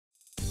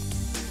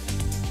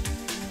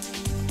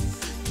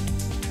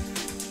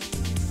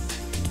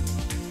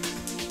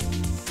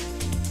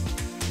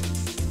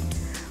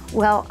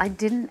Well, I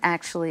didn't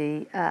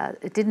actually.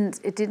 It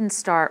didn't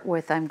start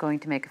with I'm going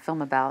to make a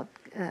film about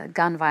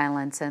gun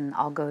violence and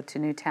I'll go to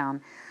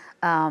Newtown.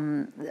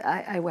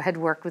 I had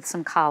worked with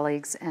some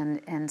colleagues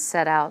and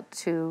set out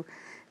to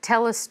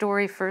tell a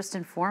story first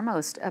and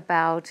foremost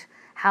about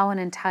how an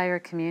entire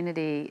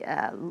community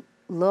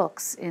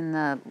looks in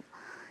the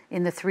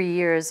 3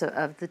 years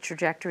of the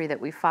trajectory that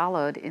we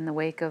followed in the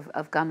wake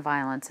of gun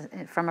violence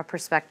from a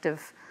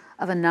perspective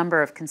of a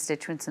number of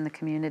constituents in the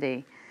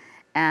community.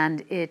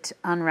 And it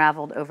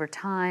unraveled over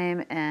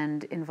time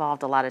and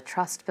involved a lot of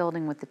trust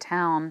building with the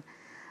town.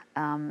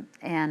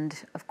 And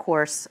of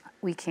course,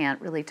 we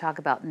can't really talk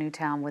about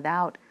Newtown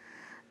without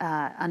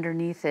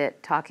underneath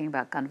it talking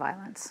about gun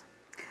violence.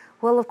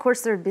 Well, of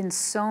course, there had been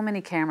so many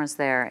cameras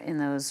there in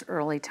those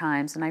early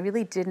times, and I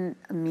really didn't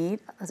meet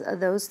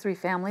those three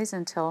families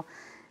until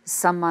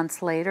some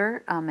months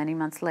later, many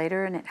months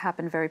later, and it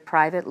happened very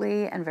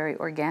privately and very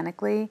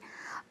organically.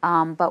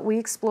 But we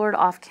explored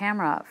off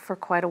camera for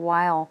quite a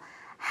while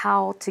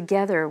how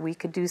together we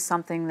could do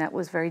something that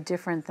was very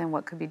different than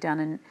what could be done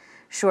in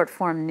short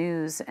form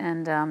news,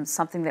 and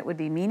something that would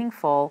be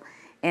meaningful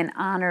and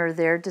honor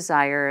their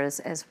desires,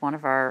 as one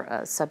of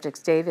our subjects,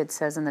 David,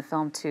 says in the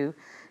film, to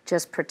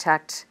just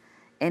protect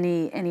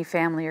any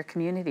family or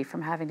community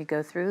from having to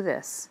go through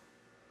this.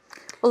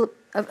 Well,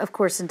 of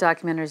course, in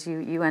documentaries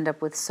you end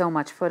up with so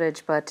much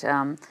footage, but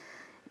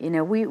you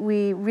know,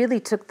 we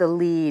really took the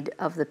lead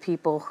of the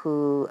people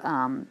who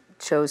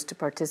chose to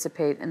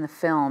participate in the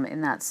film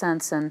in that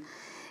sense, and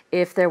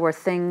if there were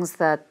things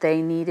that they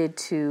needed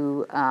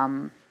to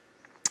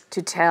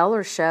tell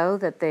or show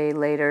that they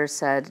later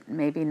said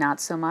maybe not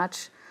so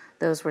much,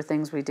 those were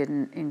things we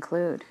didn't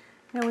include.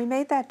 You know, we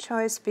made that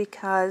choice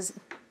because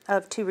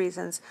of two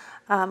reasons.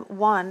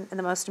 One, and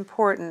the most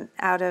important,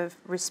 out of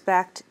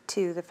respect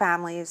to the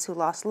families who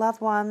lost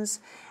loved ones,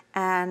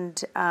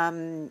 and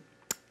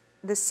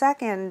the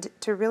second,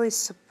 to really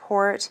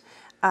support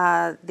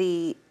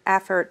the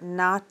effort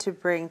not to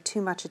bring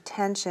too much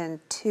attention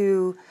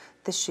to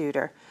the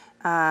shooter,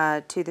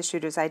 to the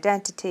shooter's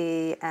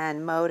identity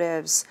and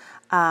motives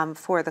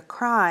for the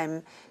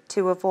crime,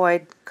 to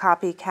avoid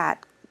copycat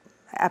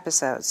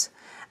episodes,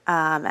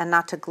 and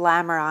not to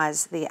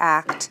glamorize the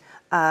act,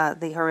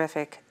 the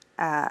horrific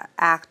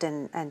act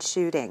and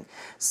shooting.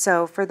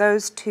 So for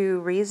those two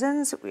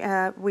reasons,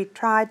 we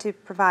tried to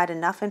provide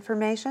enough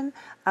information,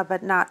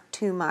 but not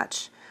too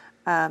much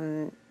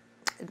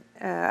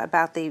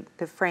about the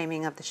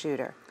framing of the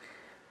shooter.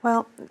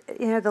 Well,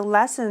 you know, the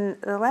lesson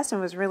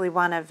was really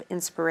one of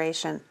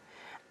inspiration.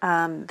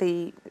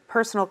 The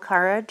personal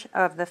courage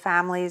of the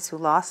families who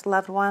lost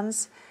loved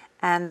ones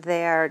and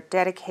their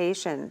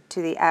dedication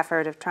to the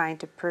effort of trying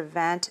to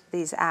prevent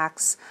these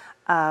acts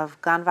of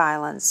gun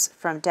violence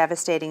from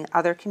devastating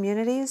other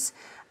communities.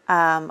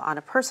 On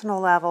a personal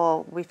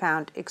level, we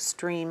found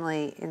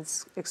extremely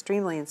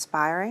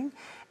inspiring,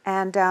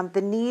 and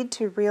the need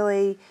to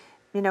really,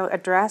 you know,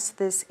 address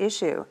this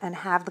issue and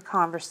have the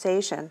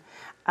conversation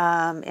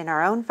in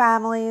our own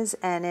families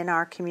and in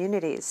our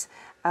communities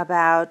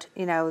about,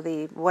 you know,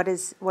 what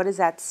is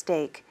at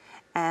stake,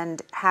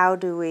 and how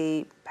do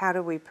we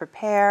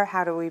prepare,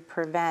 how do we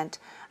prevent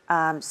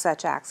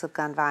such acts of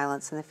gun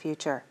violence in the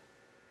future.